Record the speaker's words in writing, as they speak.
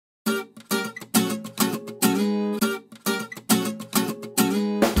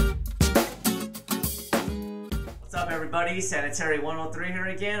everybody? Sanitary 103 here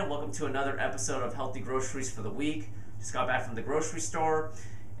again, and welcome to another episode of Healthy Groceries for the week. Just got back from the grocery store,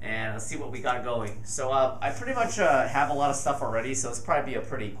 and let's see what we got going. So I pretty much have a lot of stuff already, so it's probably be a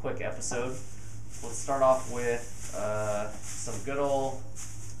pretty quick episode. Let's start off with some good old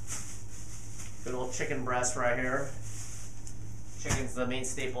chicken breast right here. Chicken's the main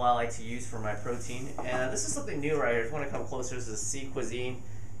staple I like to use for my protein, and this is something new right here. If you want to come closer, this is Sea Cuisine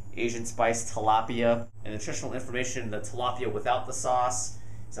Asian spiced tilapia. And nutritional information: the tilapia without the sauce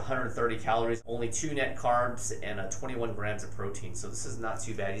is 130 calories, only 2 net carbs, and 21 grams of protein. So this is not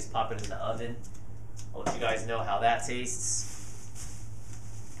too bad. You just pop it in the oven. I'll let you guys know how that tastes.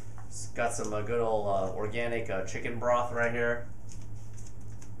 It's got some good old organic chicken broth right here.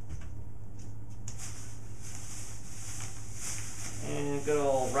 And good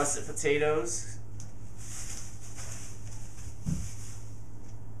old russet potatoes.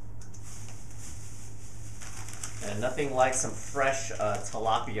 And nothing like some fresh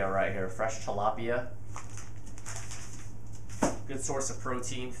tilapia right here. Fresh tilapia. Good source of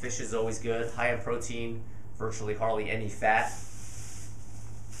protein. Fish is always good. High in protein, virtually hardly any fat.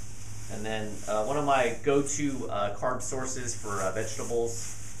 And then one of my go-to carb sources for vegetables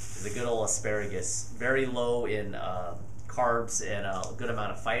is a good old asparagus. Very low in carbs and a good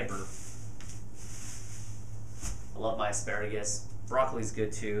amount of fiber. I love my asparagus. Broccoli's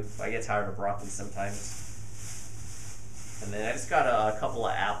good too. I get tired of broccoli sometimes. And then I just got a couple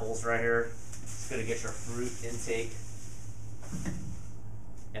of apples right here. It's good to get your fruit intake.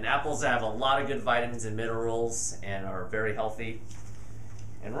 And apples have a lot of good vitamins and minerals and are very healthy.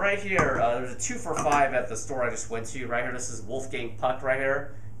 And right here, there's a 2 for $5 at the store I just went to. Right here, this is Wolfgang Puck right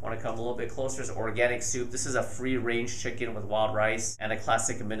here. Want to come a little bit closer? It's organic soup. This is a free-range chicken with wild rice and a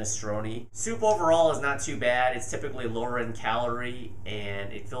classic minestrone. Soup overall is not too bad. It's typically lower in calorie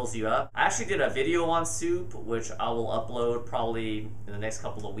and it fills you up. I actually did a video on soup, which I will upload probably in the next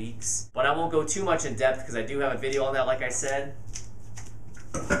couple of weeks. But I won't go too much in depth because I do have a video on that, like I said.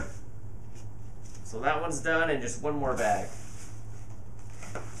 So that one's done, and just one more bag.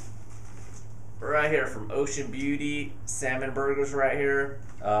 Right here from Ocean Beauty, salmon burgers right here.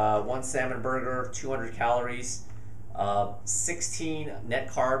 1 salmon burger, 200 calories, 16 net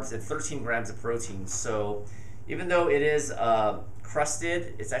carbs, and 13 grams of protein. So even though it is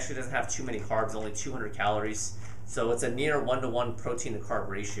crusted, it actually doesn't have too many carbs, only 200 calories. So it's a near 1-to-1 protein to carb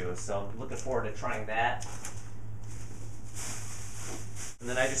ratio. So I'm looking forward to trying that. And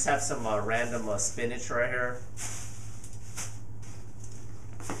then I just have some random spinach right here.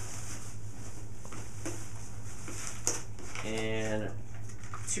 And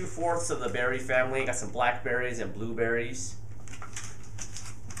 2/4 of the berry family. Got some blackberries and blueberries.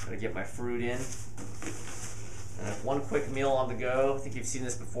 Gonna get my fruit in. And one quick meal on the go. I think you've seen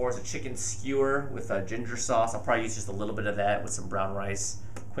this before. It's a chicken skewer with ginger sauce. I'll probably use just a little bit of that with some brown rice.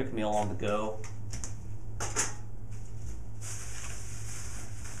 Quick meal on the go.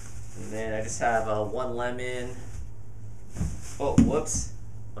 And then I just have 1 lemon. Oh, whoops.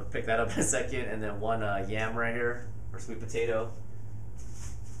 I'll pick that up in a second. And then 1 yam right here, or sweet potato.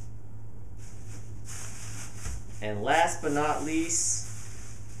 And last but not least,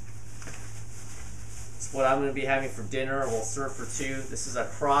 it's what I'm going to be having for dinner. We'll serve for 2. This is a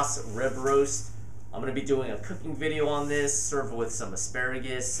cross rib roast. I'm going to be doing a cooking video on this, served with some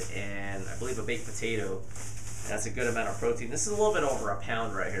asparagus and I believe a baked potato. That's a good amount of protein. This is a little bit over 1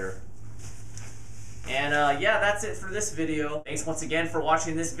 pound right here. And yeah, that's it for this video. Thanks once again for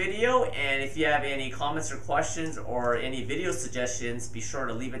watching this video, and if you have any comments or questions or any video suggestions, be sure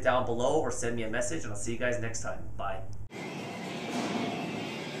to leave it down below or send me a message, and I'll see you guys next time. Bye.